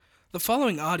The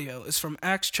following audio is from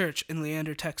Axe Church in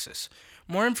Leander, Texas.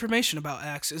 More information about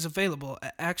Axe is available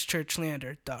at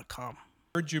axchurchleander.com.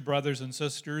 I urge you, brothers and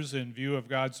sisters, in view of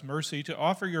God's mercy, to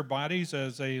offer your bodies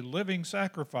as a living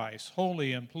sacrifice,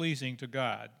 holy and pleasing to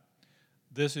God.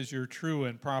 This is your true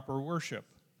and proper worship.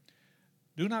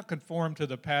 Do not conform to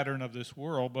the pattern of this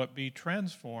world, but be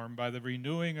transformed by the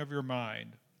renewing of your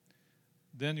mind.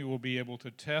 Then you will be able to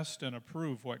test and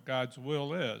approve what God's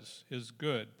will is, his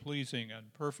good, pleasing,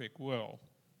 and perfect will.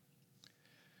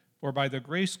 For by the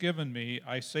grace given me,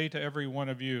 I say to every one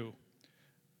of you,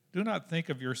 do not think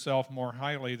of yourself more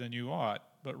highly than you ought,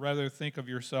 but rather think of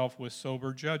yourself with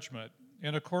sober judgment,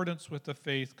 in accordance with the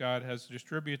faith God has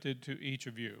distributed to each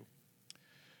of you.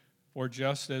 For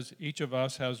just as each of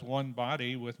us has one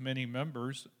body with many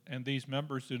members, and these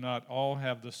members do not all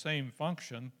have the same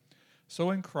function, so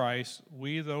in Christ,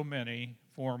 we, though many,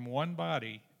 form one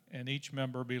body, and each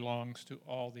member belongs to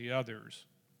all the others.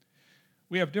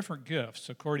 We have different gifts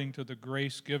according to the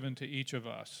grace given to each of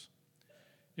us.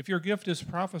 If your gift is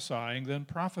prophesying, then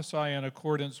prophesy in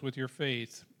accordance with your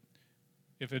faith.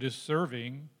 If it is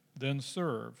serving, then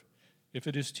serve. If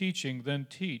it is teaching, then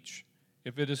teach.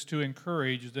 If it is to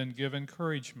encourage, then give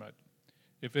encouragement.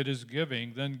 If it is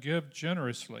giving, then give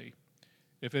generously.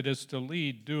 If it is to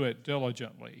lead, do it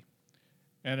diligently.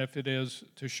 And if it is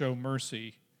to show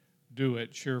mercy, do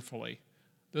it cheerfully.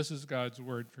 This is God's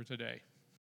word for today.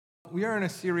 We are in a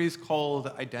series called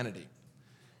Identity.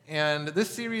 And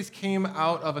this series came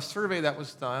out of a survey that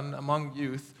was done among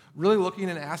youth, really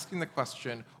looking and asking the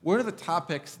question, what are the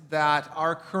topics that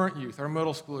our current youth, our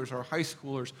middle schoolers, our high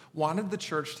schoolers, wanted the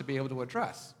church to be able to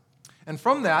address? And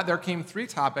from that, there came 3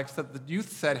 topics that the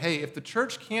youth said, hey, if the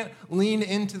church can't lean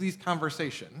into these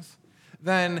conversations,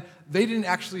 then they didn't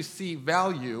actually see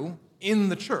value in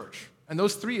the church. And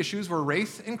those 3 issues were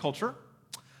race and culture,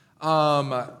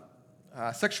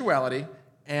 sexuality,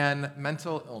 and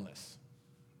mental illness.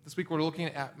 This week we're looking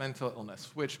at mental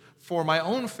illness, which for my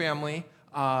own family,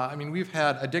 we've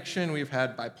had addiction, we've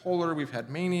had bipolar, we've had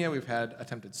mania, we've had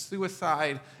attempted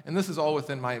suicide, and this is all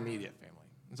within my immediate family.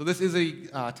 And so this is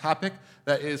a topic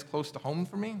that is close to home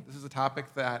for me. This is a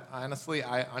topic that, honestly,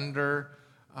 I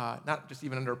not just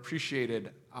even underappreciated,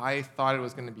 I thought it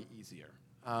was going to be easier.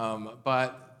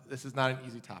 But this is not an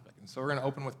easy topic. And so we're going to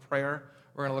open with prayer,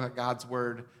 we're going to look at God's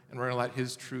word, and we're going to let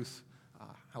his truth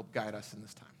help guide us in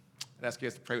this time. I'd ask you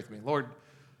guys to pray with me. Lord,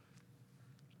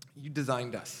 you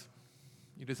designed us.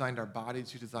 You designed our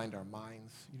bodies, you designed our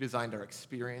minds, you designed our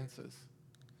experiences.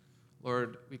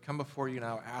 Lord, we come before you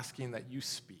now asking that you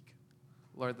speak.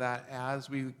 Lord, that as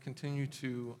we continue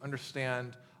to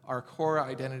understand our core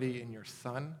identity in your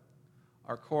Son,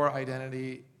 our core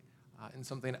identity in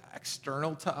something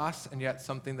external to us, and yet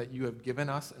something that you have given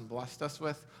us and blessed us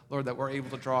with, Lord, that we're able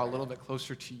to draw a little bit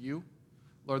closer to you.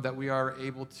 Lord, that we are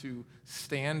able to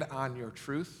stand on your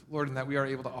truth, Lord, and that we are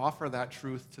able to offer that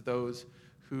truth to those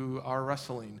who are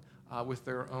wrestling with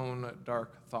their own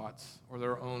dark thoughts or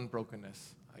their own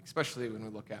brokenness, especially when we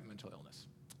look at mental illness.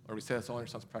 Lord, we say this all in your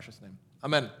Son's precious name.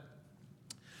 Amen.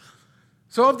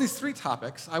 So of these 3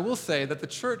 topics, I will say that the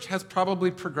church has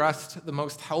probably progressed the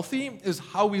most healthy is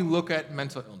how we look at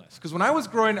mental illness. Because when I was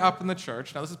growing up in the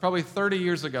church, now this is probably 30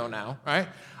 years ago now, right?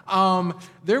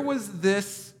 There was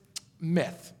this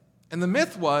myth. And the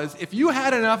myth was, if you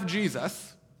had enough Jesus,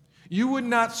 you would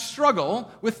not struggle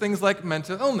with things like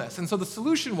mental illness. And so the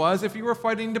solution was, if you were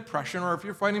fighting depression, or if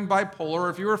you're fighting bipolar, or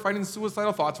if you were fighting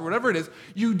suicidal thoughts, or whatever it is,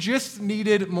 you just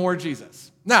needed more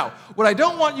Jesus. Now, what I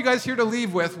don't want you guys here to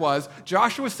leave with was,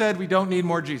 Joshua said we don't need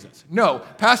more Jesus. No,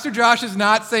 Pastor Josh is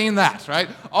not saying that, right?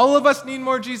 All of us need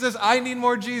more Jesus. I need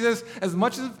more Jesus, as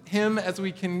much of him as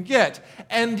we can get.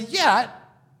 And yet,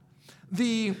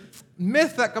 the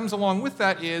myth that comes along with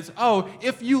that is,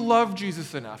 if you love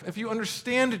Jesus enough, if you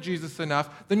understand Jesus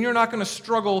enough, then you're not going to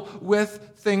struggle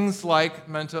with things like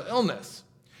mental illness.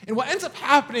 And what ends up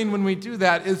happening when we do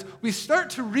that is we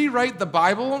start to rewrite the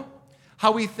Bible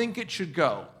how we think it should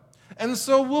go. And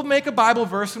so we'll make a Bible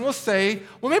verse and we'll say,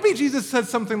 well, maybe Jesus said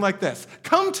something like this: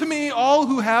 come to me, all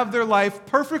who have their life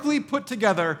perfectly put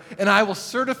together, and I will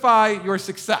certify your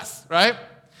success, right?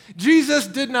 Jesus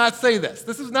did not say this.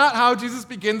 This is not how Jesus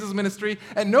begins his ministry.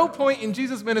 At no point in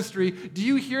Jesus' ministry do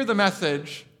you hear the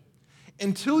message,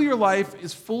 until your life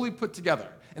is fully put together,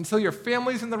 until your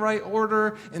family's in the right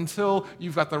order, until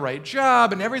you've got the right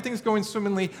job and everything's going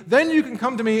swimmingly, then you can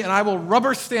come to me and I will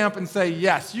rubber stamp and say,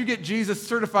 yes, you get Jesus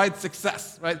certified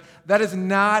success, right? That is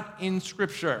not in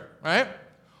Scripture, right?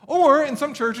 Or in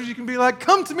some churches you can be like,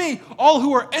 come to me, all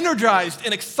who are energized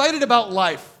and excited about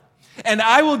life, and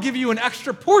I will give you an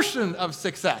extra portion of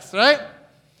success, right?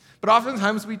 But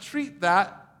oftentimes we treat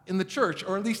that in the church,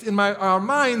 or at least in our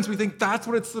minds, we think that's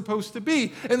what it's supposed to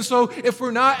be. And so if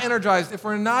we're not energized, if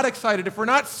we're not excited, if we're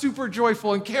not super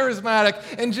joyful and charismatic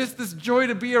and just this joy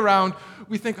to be around,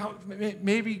 we think, oh,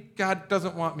 maybe God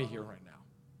doesn't want me here right now.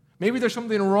 Maybe there's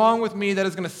something wrong with me that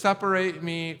is going to separate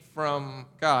me from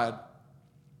God.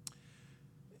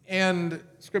 And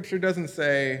Scripture doesn't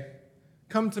say,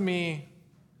 come to me,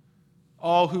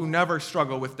 all who never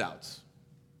struggle with doubts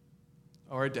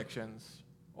or addictions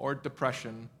or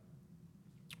depression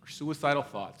or suicidal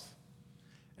thoughts,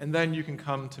 and then you can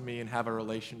come to me and have a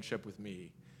relationship with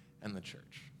me and the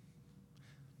church.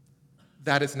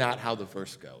 That is not how the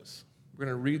verse goes. We're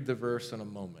going to read the verse in a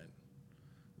moment.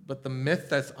 But the myth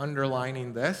that's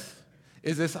underlining this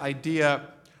is this idea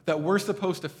that we're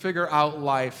supposed to figure out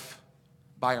life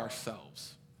by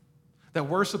ourselves, that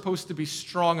we're supposed to be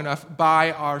strong enough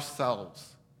by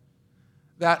ourselves,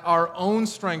 that our own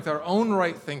strength, our own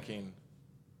right thinking,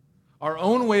 our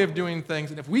own way of doing things,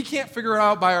 and if we can't figure it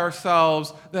out by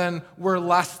ourselves, then we're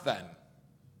less than,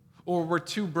 or we're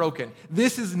too broken.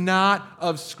 This is not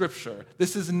of Scripture.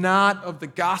 This is not of the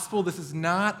gospel. This is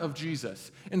not of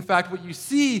Jesus. In fact, what you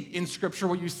see in Scripture,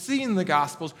 what you see in the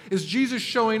Gospels, is Jesus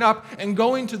showing up and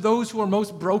going to those who are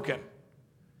most broken.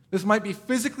 This might be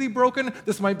physically broken.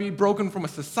 This might be broken from a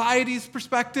society's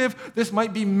perspective. This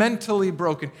might be mentally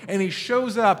broken. And he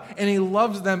shows up and he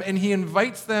loves them and he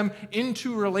invites them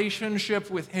into relationship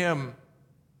with him.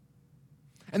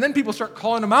 And then people start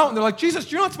calling him out and they're like, Jesus,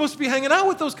 you're not supposed to be hanging out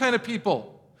with those kind of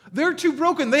people. They're too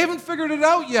broken. They haven't figured it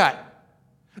out yet.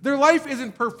 Their life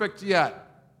isn't perfect yet.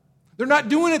 They're not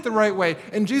doing it the right way.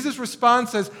 And Jesus'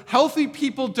 response says, healthy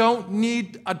people don't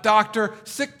need a doctor,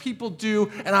 sick people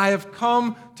do, and I have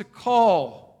come to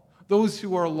call those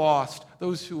who are lost,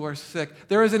 those who are sick.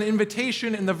 There is an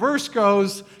invitation, and the verse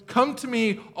goes, come to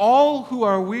me, all who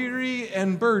are weary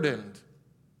and burdened,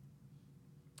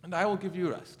 and I will give you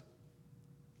rest.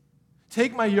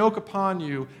 Take my yoke upon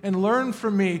you and learn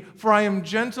from me, for I am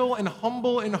gentle and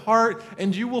humble in heart,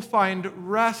 and you will find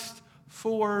rest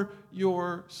for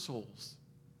your souls.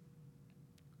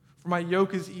 For my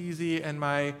yoke is easy and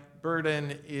my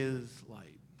burden is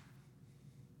light.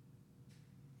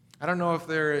 I don't know if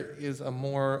there is a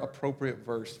more appropriate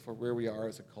verse for where we are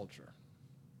as a culture.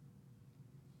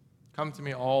 Come to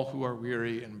me, all who are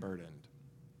weary and burdened.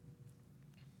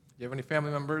 Do you have any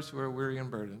family members who are weary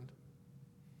and burdened?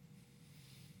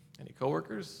 Any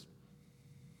coworkers?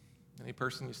 Any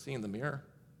person you see in the mirror?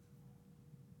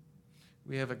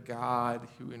 We have a God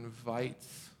who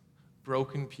invites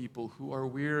broken people who are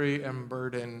weary and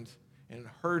burdened and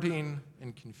hurting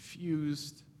and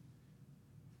confused.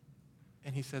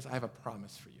 And he says, I have a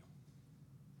promise for you.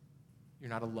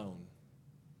 You're not alone.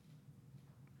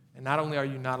 And not only are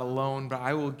you not alone, but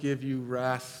I will give you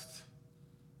rest.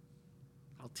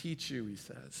 I'll teach you, he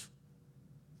says.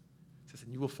 He says,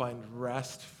 and you will find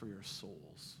rest for your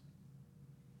souls.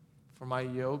 For my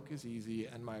yoke is easy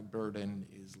and my burden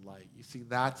is light. You see,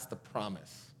 that's the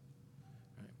promise.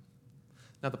 Right?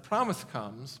 Now, the promise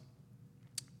comes,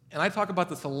 and I talk about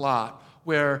this a lot,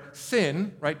 where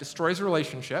sin, right, destroys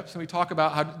relationships, and we talk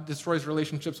about how it destroys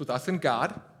relationships with us and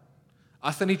God,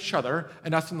 us and each other,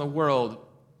 and us in the world.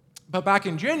 But back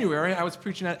in January, I was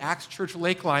preaching at Acts Church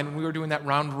Lakeline when we were doing that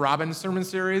round-robin sermon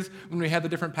series, when we had the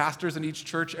different pastors in each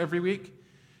church every week.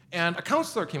 And a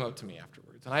counselor came up to me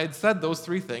afterwards. And I had said those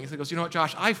three things. He goes, you know what,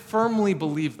 Josh, I firmly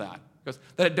believe that. He goes,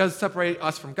 that it does separate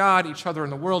us from God, each other,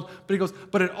 and the world. But he goes,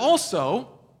 but it also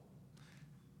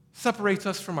separates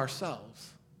us from ourselves.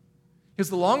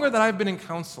 Because the longer that I've been in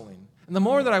counseling, and the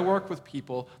more that I work with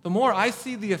people, the more I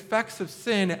see the effects of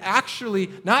sin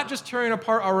actually not just tearing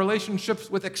apart our relationships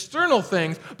with external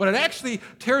things, but it actually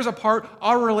tears apart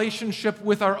our relationship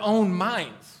with our own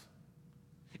minds.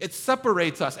 It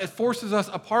separates us. It forces us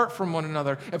apart from one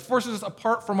another. It forces us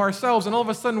apart from ourselves, and all of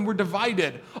a sudden we're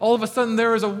divided. All of a sudden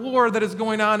there is a war that is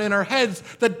going on in our heads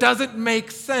that doesn't make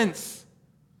sense.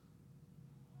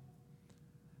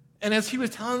 And as he was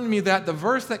telling me that, the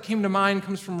verse that came to mind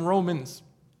comes from Romans.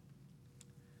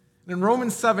 And in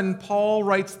Romans 7, Paul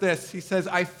writes this. He says,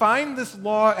 I find this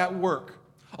law at work.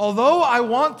 Although I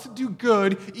want to do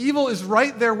good, evil is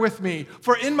right there with me.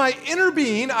 For in my inner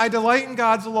being, I delight in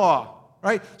God's law.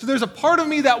 Right? So there's a part of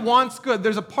me that wants good.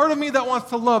 There's a part of me that wants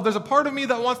to love. There's a part of me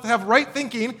that wants to have right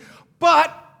thinking.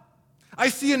 But I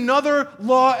see another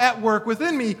law at work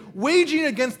within me, waging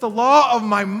against the law of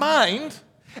my mind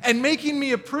and making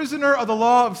me a prisoner of the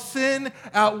law of sin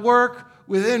at work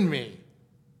within me.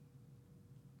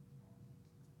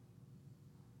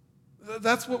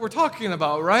 That's what we're talking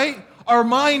about, right? Our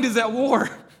mind is at war.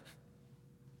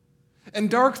 And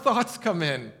dark thoughts come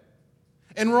in.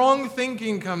 And wrong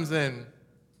thinking comes in.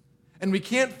 and we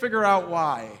can't figure out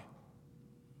why.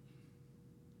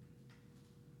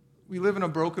 We live in a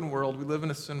broken world, we live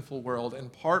in a sinful world,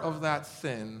 and part of that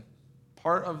sin,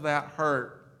 part of that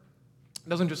hurt,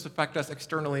 doesn't just affect us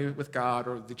externally with God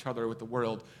or with each other or with the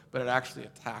world, but it actually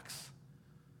attacks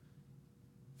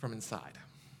from inside.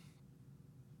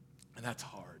 And that's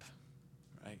hard,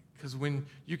 right? Because when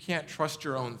you can't trust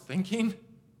your own thinking,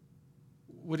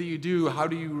 what do? How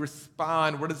do you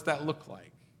respond? What does that look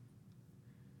like?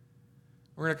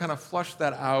 We're going to kind of flush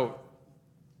that out.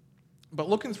 But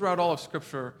looking throughout all of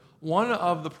Scripture, one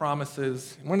of the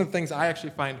promises, one of the things I actually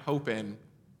find hope in,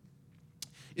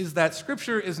 is that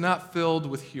Scripture is not filled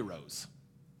with heroes,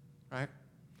 right?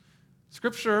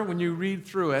 Scripture, when you read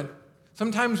through it,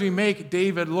 sometimes we make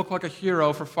David look like a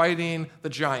hero for fighting the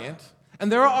giant.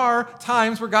 And there are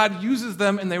times where God uses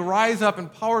them and they rise up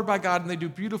empowered by God and they do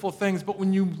beautiful things. But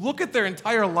when you look at their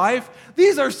entire life,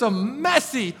 these are some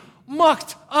messy,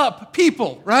 mucked up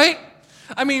people, right?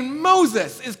 I mean,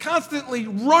 Moses is constantly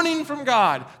running from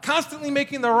God, constantly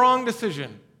making the wrong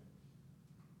decision.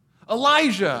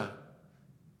 Elijah,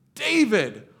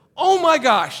 David, oh my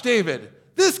gosh, David,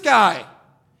 this guy,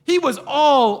 he was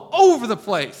all over the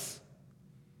place.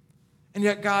 And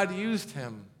yet God used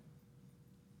him.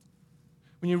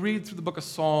 When you read through the book of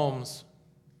Psalms,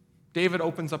 David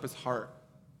opens up his heart.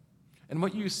 And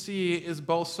what you see is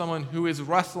both someone who is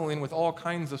wrestling with all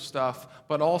kinds of stuff,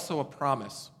 but also a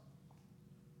promise.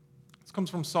 This comes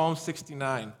from Psalm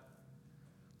 69.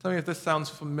 Tell me if this sounds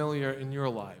familiar in your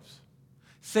lives.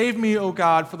 Save me, O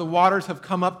God, for the waters have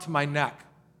come up to my neck.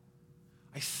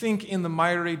 I sink in the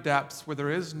miry depths where there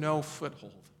is no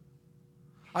foothold.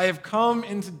 I have come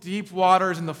into deep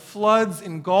waters, and the floods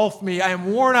engulf me. I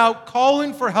am worn out,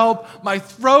 calling for help. My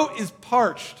throat is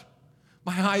parched.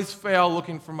 My eyes fail,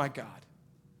 looking for my God.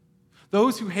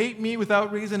 Those who hate me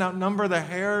without reason outnumber the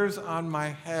hairs on my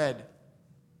head.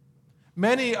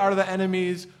 Many are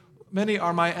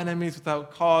my enemies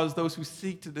without cause, those who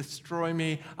seek to destroy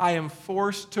me. I am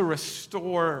forced to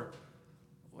restore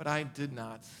what I did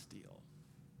not steal.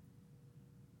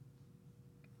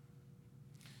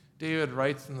 David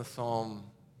writes in the psalm,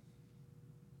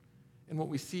 and what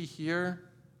we see here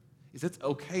is it's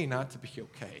okay not to be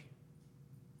okay.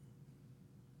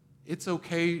 It's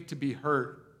okay to be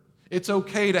hurt. It's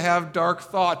okay to have dark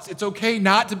thoughts. It's okay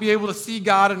not to be able to see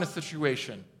God in a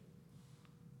situation.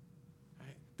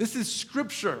 This is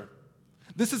Scripture.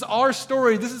 This is our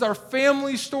story. This is our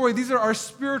family story. These are our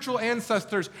spiritual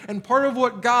ancestors. And part of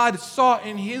what God saw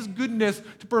in His goodness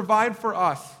to provide for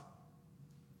us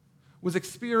was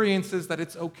experiences that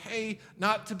it's okay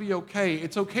not to be okay.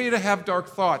 It's okay to have dark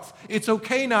thoughts. It's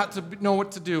okay not to know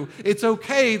what to do. It's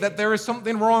okay that there is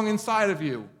something wrong inside of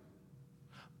you.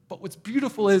 But what's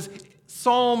beautiful is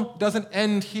Psalm doesn't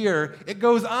end here. It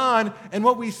goes on, and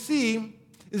what we see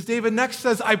is David next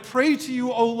says, I pray to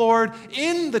you, O Lord,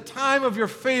 in the time of your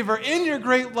favor, in your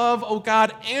great love, O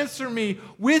God, answer me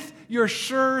with your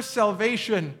sure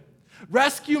salvation.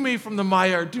 Rescue me from the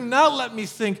mire. Do not let me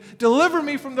sink. Deliver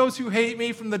me from those who hate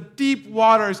me, from the deep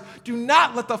waters. Do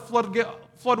not let the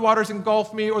floodwaters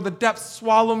engulf me, or the depths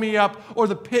swallow me up, or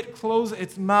the pit close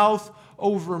its mouth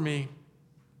over me.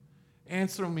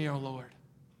 Answer me, O Lord.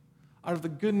 Out of the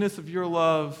goodness of your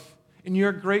love, in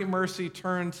your great mercy,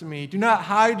 turn to me. Do not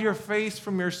hide your face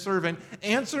from your servant.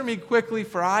 Answer me quickly,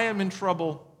 for I am in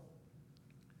trouble.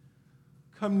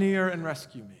 Come near and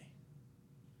rescue me.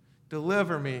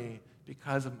 Deliver me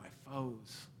because of my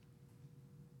foes.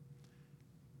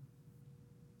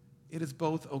 It is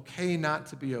both okay not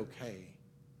to be okay.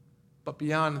 But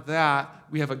beyond that,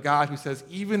 we have a God who says,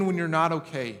 even when you're not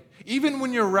okay, even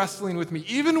when you're wrestling with me,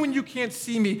 even when you can't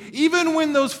see me, even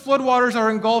when those floodwaters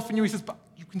are engulfing you, He says, but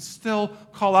you can still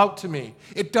call out to me.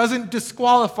 It doesn't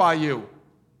disqualify you.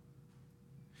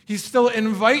 He still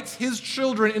invites His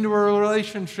children into a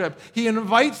relationship. He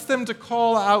invites them to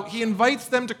call out. He invites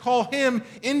them to call Him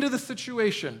into the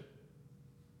situation.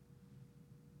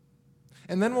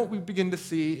 And then what we begin to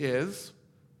see is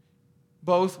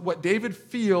both what David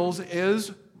feels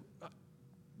is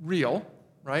real,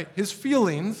 right? His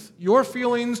feelings, your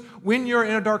feelings when you're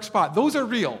in a dark spot, those are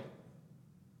real.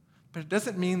 But it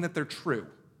doesn't mean that they're true,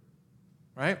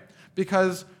 right?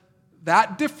 Because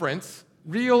that difference,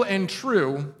 real and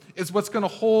true, is what's going to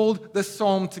hold this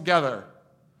psalm together.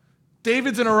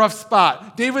 David's in a rough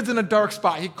spot. David's in a dark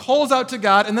spot. He calls out to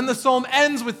God, and then the psalm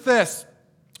ends with this.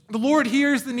 The Lord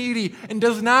hears the needy and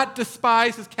does not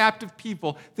despise His captive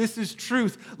people. This is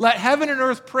truth. Let heaven and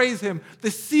earth praise Him, the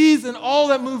seas and all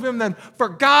that move in them. For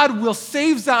God will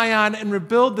save Zion and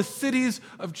rebuild the cities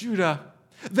of Judah.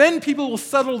 Then people will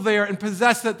settle there and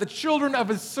possess it. The children of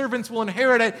His servants will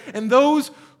inherit it, and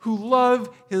those who love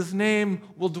his name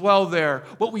will dwell there.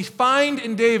 What we find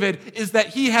in David is that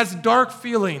he has dark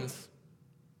feelings.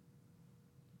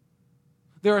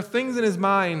 There are things in his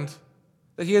mind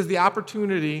that he has the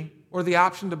opportunity or the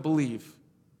option to believe.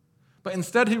 But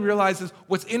instead he realizes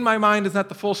what's in my mind is not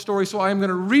the full story, so I am going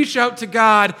to reach out to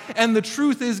God, and the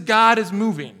truth is God is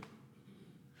moving.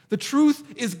 The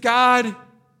truth is God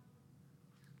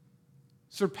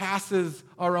surpasses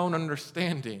our own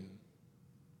understanding.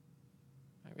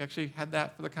 We actually had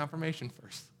that for the confirmation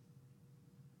verse.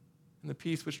 And the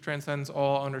peace which transcends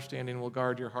all understanding will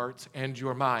guard your hearts and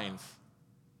your minds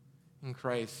in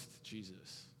Christ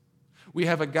Jesus. We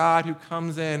have a God who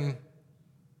comes in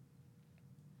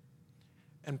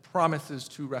and promises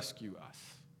to rescue us,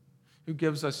 who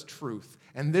gives us truth.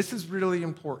 And this is really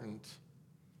important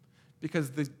because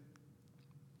the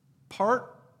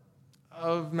part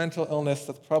of mental illness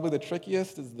that's probably the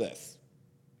trickiest is this.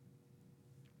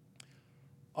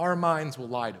 Our minds will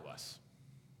lie to us.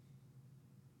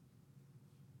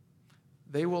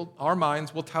 Our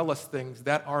minds will tell us things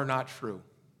that are not true.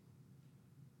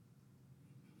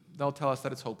 They'll tell us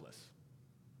that it's hopeless.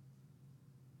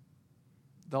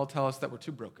 They'll tell us that we're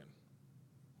too broken.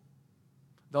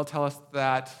 They'll tell us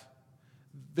that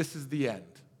this is the end.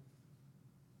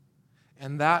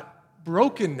 And that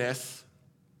brokenness,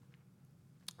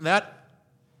 that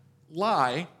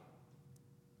lie,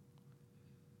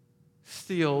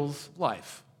 steals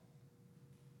life.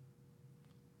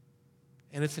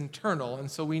 And it's internal,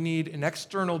 and so we need an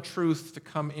external truth to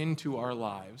come into our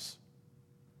lives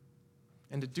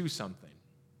and to do something.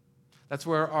 That's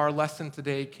where our lesson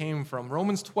today came from.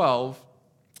 Romans 12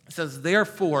 says,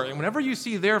 therefore, and whenever you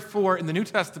see therefore in the New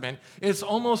Testament, it's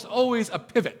almost always a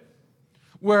pivot,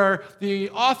 where the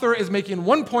author is making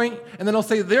one point, and then he'll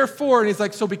say therefore, and he's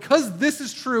like, so because this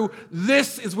is true,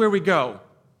 this is where we go.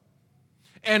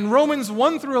 And Romans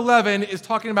 1 through 11 is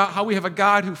talking about how we have a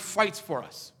God who fights for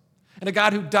us, and a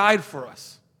God who died for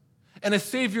us, and a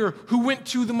Savior who went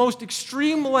to the most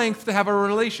extreme length to have a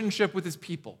relationship with his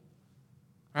people.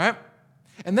 All right?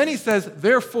 And then he says,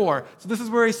 therefore, so this is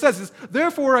where he says,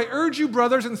 therefore I urge you,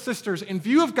 brothers and sisters, in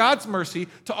view of God's mercy,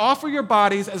 to offer your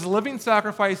bodies as a living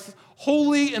sacrifice,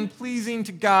 holy and pleasing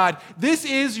to God. This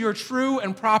is your true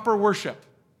and proper worship.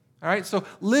 All right? So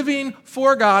living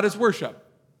for God is worship.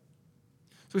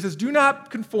 So he says, do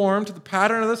not conform to the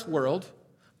pattern of this world,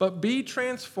 but be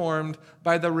transformed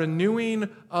by the renewing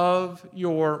of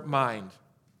your mind.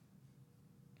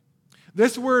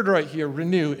 This word right here,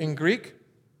 renew, in Greek,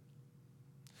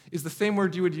 is the same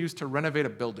word you would use to renovate a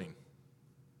building.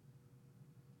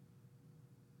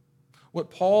 What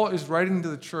Paul is writing to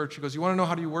the church, he goes, you want to know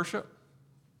how do you worship?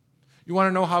 You want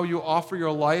to know how you offer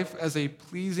your life as a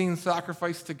pleasing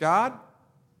sacrifice to God?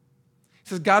 He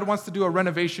says God wants to do a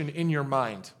renovation in your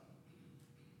mind.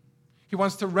 He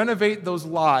wants to renovate those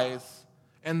lies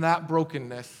and that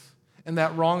brokenness and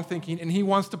that wrong thinking, and he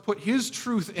wants to put his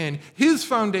truth in, his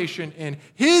foundation in,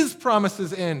 his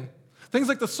promises in. Things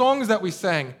like the songs that we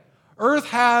sang, earth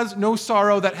has no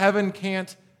sorrow that heaven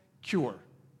can't cure.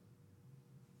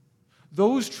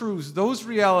 Those truths, those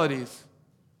realities,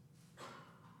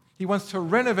 he wants to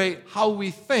renovate how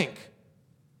we think.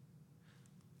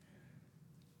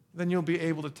 Then you'll be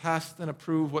able to test and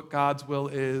approve what God's will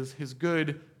is, his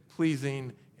good,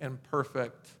 pleasing, and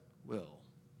perfect will.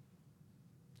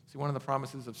 See, one of the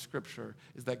promises of Scripture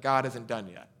is that God isn't done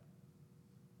yet.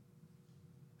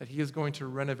 That he is going to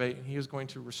renovate, and he is going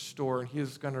to restore, and he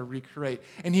is going to recreate,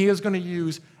 and he is going to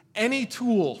use any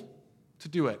tool to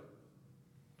do it.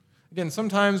 Again,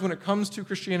 sometimes when it comes to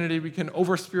Christianity, we can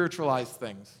over-spiritualize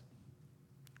things.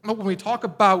 But when we talk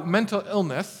about mental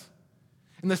illness,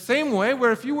 in the same way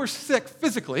where if you were sick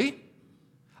physically,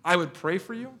 I would pray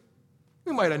for you.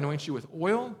 We might anoint you with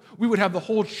oil. We would have the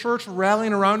whole church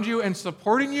rallying around you and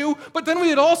supporting you, but then we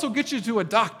would also get you to a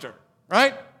doctor,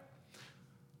 right?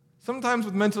 Sometimes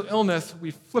with mental illness, we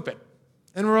flip it.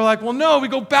 And we're like, well, no, we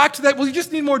go back to that. Well, you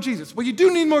just need more Jesus. Well, you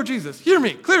do need more Jesus. Hear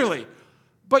me clearly.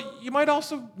 But you might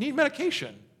also need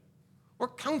medication or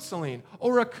counseling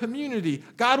or a community.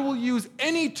 God will use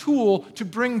any tool to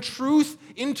bring truth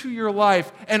into your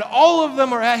life, and all of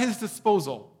them are at his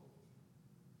disposal.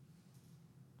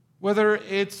 Whether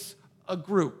it's a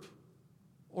group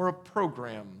or a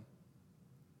program,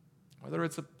 whether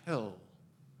it's a pill,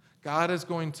 God is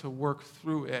going to work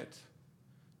through it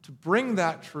to bring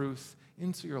that truth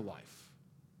into your life.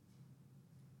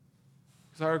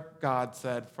 Because our God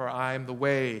said, for I am the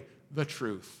way, the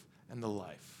truth, and the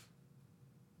life.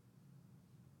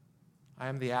 I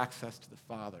am the access to the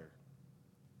Father.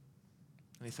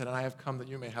 And he said, and I have come that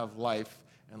you may have life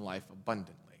and life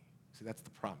abundantly. See, that's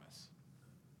the promise.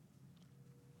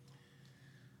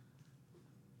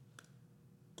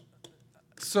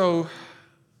 So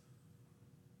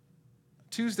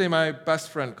Tuesday, my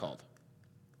best friend called.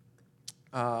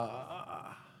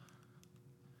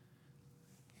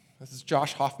 This is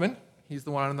Josh Hoffman. He's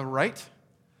the one on the right.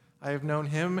 I have known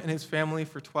him and his family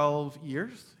for 12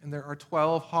 years, and there are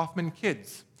 12 Hoffman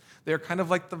kids. They're kind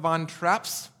of like the Von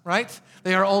Trapps, right?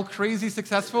 They are all crazy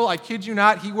successful. I kid you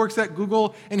not, he works at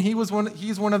Google, and he's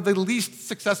one of the least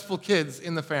successful kids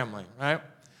in the family, right?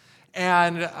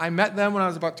 And I met them when I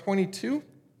was about 22,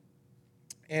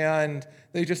 and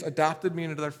they just adopted me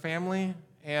into their family.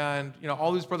 And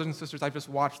all these brothers and sisters, I've just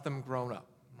watched them grow up,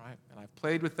 right? And I've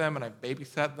played with them, and I've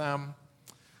babysat them.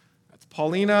 That's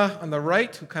Paulina on the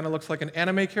right, who kind of looks like an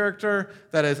anime character.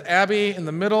 That is Abby in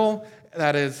the middle.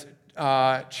 That is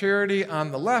Charity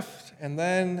on the left. And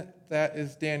then that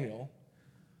is Daniel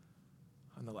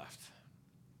on the left.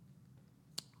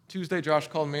 Tuesday, Josh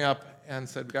called me up and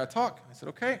said, we got to talk. I said,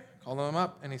 okay. Called him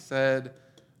up, and he said,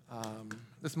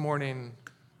 this morning,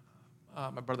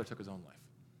 my brother took his own life.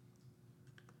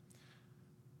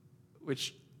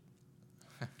 Which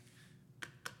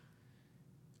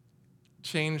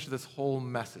changed this whole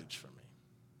message for me.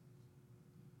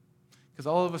 Because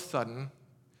all of a sudden,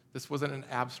 this wasn't an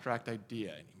abstract idea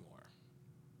anymore.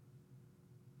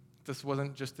 This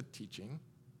wasn't just a teaching.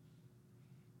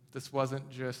 This wasn't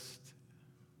just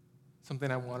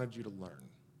something I wanted you to learn.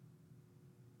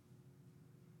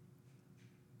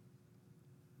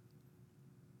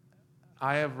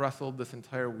 I have wrestled this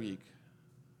entire week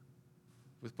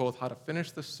with both how to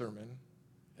finish this sermon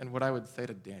and what I would say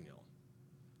to Daniel.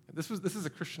 This is a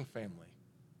Christian family.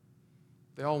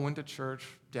 They all went to church.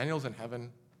 Daniel's in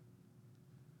heaven.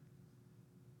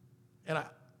 And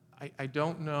I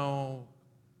don't know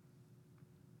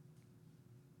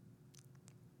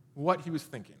what he was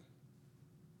thinking.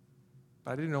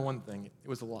 But I did know one thing. It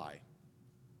was a lie.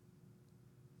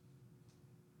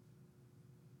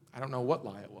 I don't know what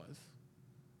lie it was.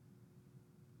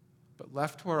 But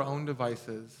left to our own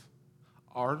devices,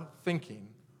 our thinking,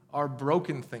 our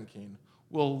broken thinking,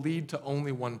 will lead to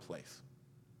only one place: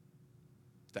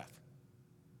 death.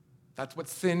 That's what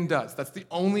sin does. That's the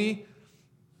only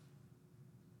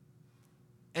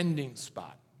ending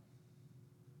spot.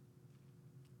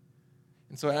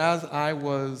 And so as I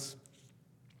was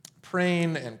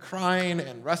praying and crying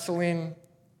and wrestling,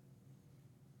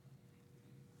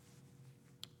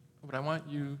 what I want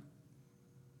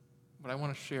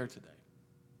to share today,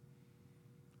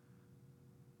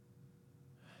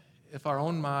 if our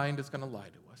own mind is going to lie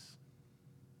to us,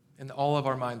 and all of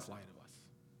our minds lie to us,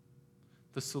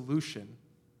 the solution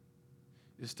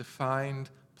is to find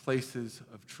places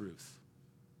of truth.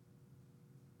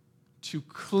 To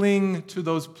cling to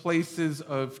those places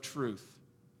of truth.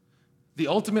 The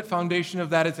ultimate foundation of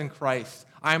that is in Christ.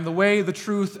 I am the way, the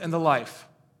truth, and the life.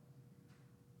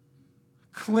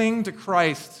 Cling to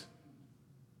Christ,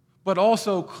 but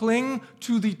also cling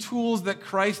to the tools that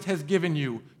Christ has given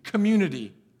you.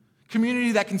 Community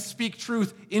that can speak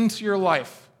truth into your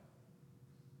life.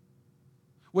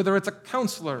 Whether it's a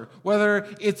counselor, whether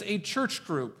it's a church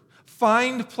group,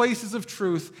 find places of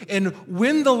truth, and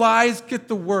when the lies get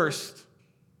the worst,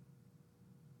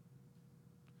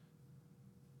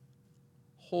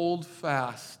 hold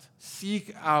fast,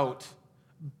 seek out,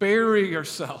 bury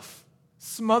yourself,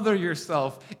 smother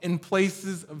yourself in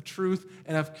places of truth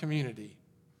and of community.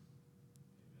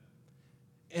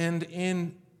 And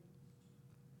in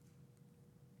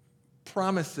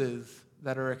promises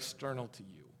that are external to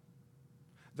you,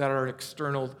 that are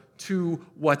external to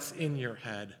what's in your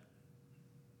head.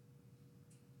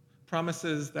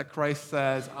 Promises that Christ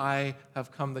says, I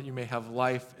have come that you may have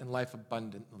life and life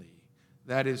abundantly.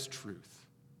 That is truth.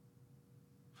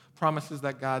 Promises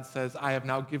that God says, I have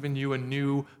now given you a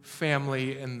new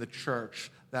family in the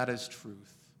church. That is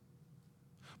truth.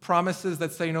 Promises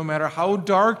that say no matter how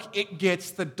dark it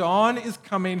gets, the dawn is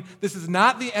coming. This is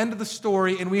not the end of the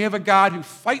story, and we have a God who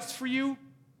fights for you.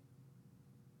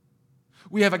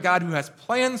 We have a God who has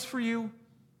plans for you.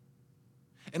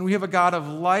 And we have a God of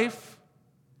life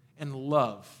and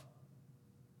love.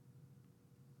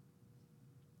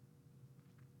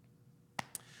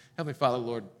 Heavenly Father,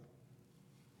 Lord,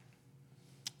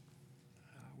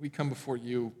 we come before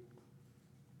you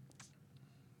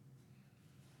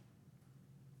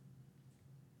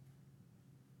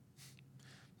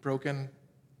broken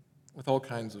with all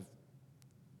kinds of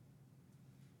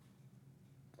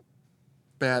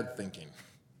bad thinking.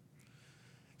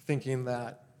 Thinking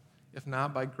that if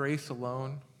not by grace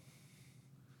alone,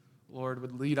 Lord,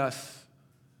 would lead us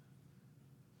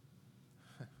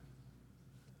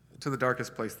to the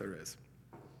darkest place there is.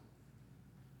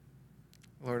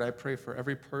 Lord, I pray for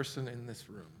every person in this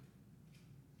room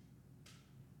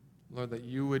Lord, that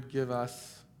you would give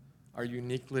us our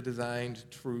uniquely designed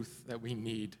truth that we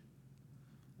need.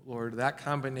 Lord, that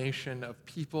combination of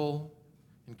people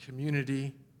and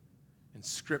community and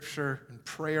scripture and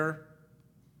prayer.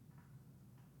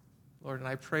 Lord, and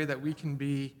I pray that we can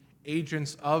be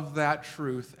agents of that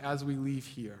truth as we leave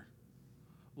here.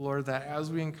 Lord, that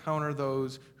as we encounter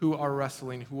those who are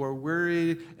wrestling, who are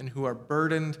weary and who are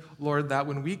burdened, Lord, that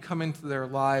when we come into their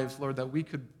lives, Lord, that we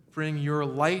could bring your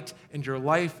light and your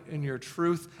life and your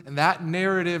truth, and that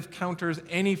narrative counters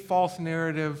any false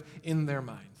narrative in their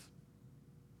minds.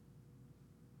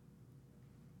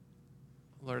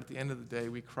 Lord, at the end of the day,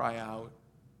 we cry out,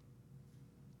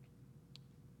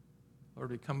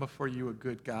 Lord, we come before you, a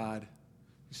good God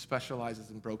who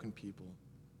specializes in broken people.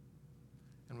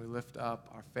 And we lift up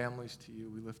our families to you.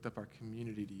 We lift up our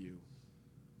community to you.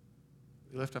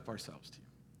 We lift up ourselves to you.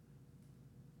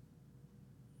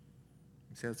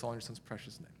 We say that's all in your son's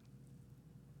precious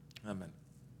name. Amen.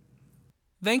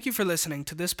 Thank you for listening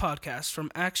to this podcast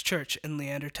from Acts Church in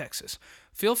Leander, Texas.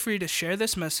 Feel free to share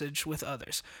this message with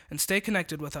others and stay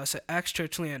connected with us at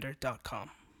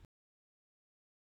actschurchleander.com.